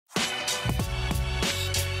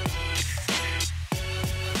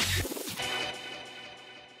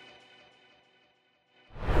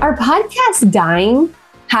Are podcasts dying?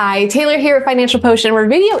 Hi, Taylor here at Financial Potion, where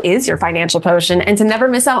video is your financial potion. And to never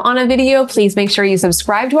miss out on a video, please make sure you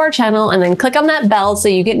subscribe to our channel and then click on that bell so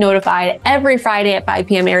you get notified every Friday at 5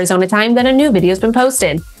 p.m. Arizona time that a new video has been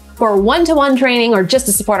posted. For one-to-one training or just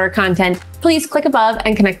to support our content, please click above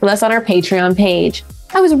and connect with us on our Patreon page.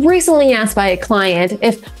 I was recently asked by a client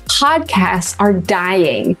if podcasts are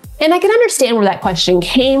dying, and I can understand where that question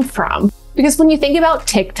came from. Because when you think about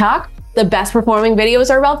TikTok, the best performing videos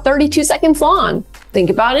are about 32 seconds long. Think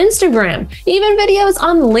about Instagram. Even videos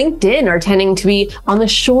on LinkedIn are tending to be on the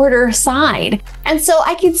shorter side. And so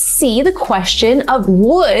I could see the question of,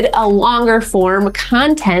 would a longer form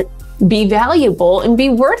content be valuable and be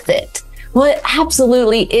worth it? Well, it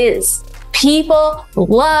absolutely is. People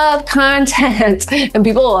love content and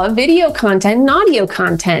people love video content and audio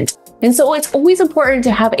content. And so it's always important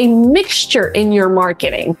to have a mixture in your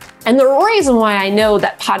marketing. And the reason why I know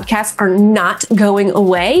that podcasts are not going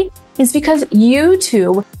away is because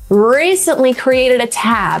YouTube recently created a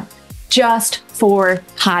tab just for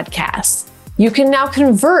podcasts. You can now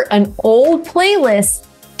convert an old playlist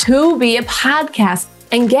to be a podcast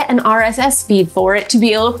and get an RSS feed for it to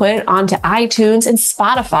be able to put it onto iTunes and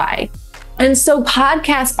Spotify. And so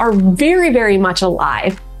podcasts are very, very much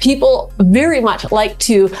alive. People very much like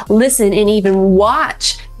to listen and even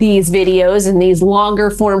watch these videos and these longer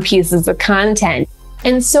form pieces of content.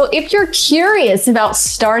 And so if you're curious about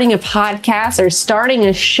starting a podcast or starting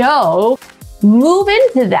a show, move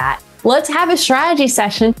into that. Let's have a strategy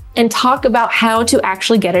session and talk about how to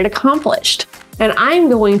actually get it accomplished. And I'm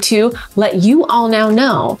going to let you all now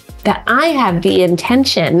know that I have the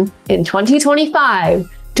intention in 2025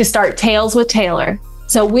 to start Tales with Taylor.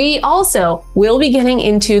 So we also will be getting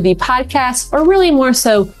into the podcast, or really more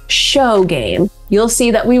so show game. You'll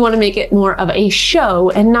see that we want to make it more of a show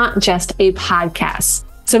and not just a podcast.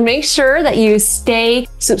 So make sure that you stay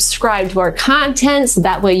subscribed to our content so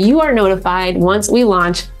that way you are notified once we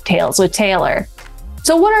launch Tales with Taylor.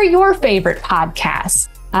 So what are your favorite podcasts?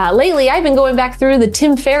 Lately, I've been going back through the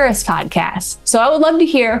Tim Ferriss podcast. So I would love to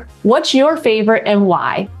hear what's your favorite and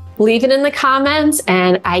why. Leave it in the comments,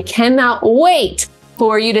 and I cannot wait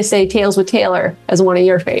for you to say Tales with Taylor as one of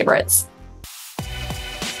your favorites.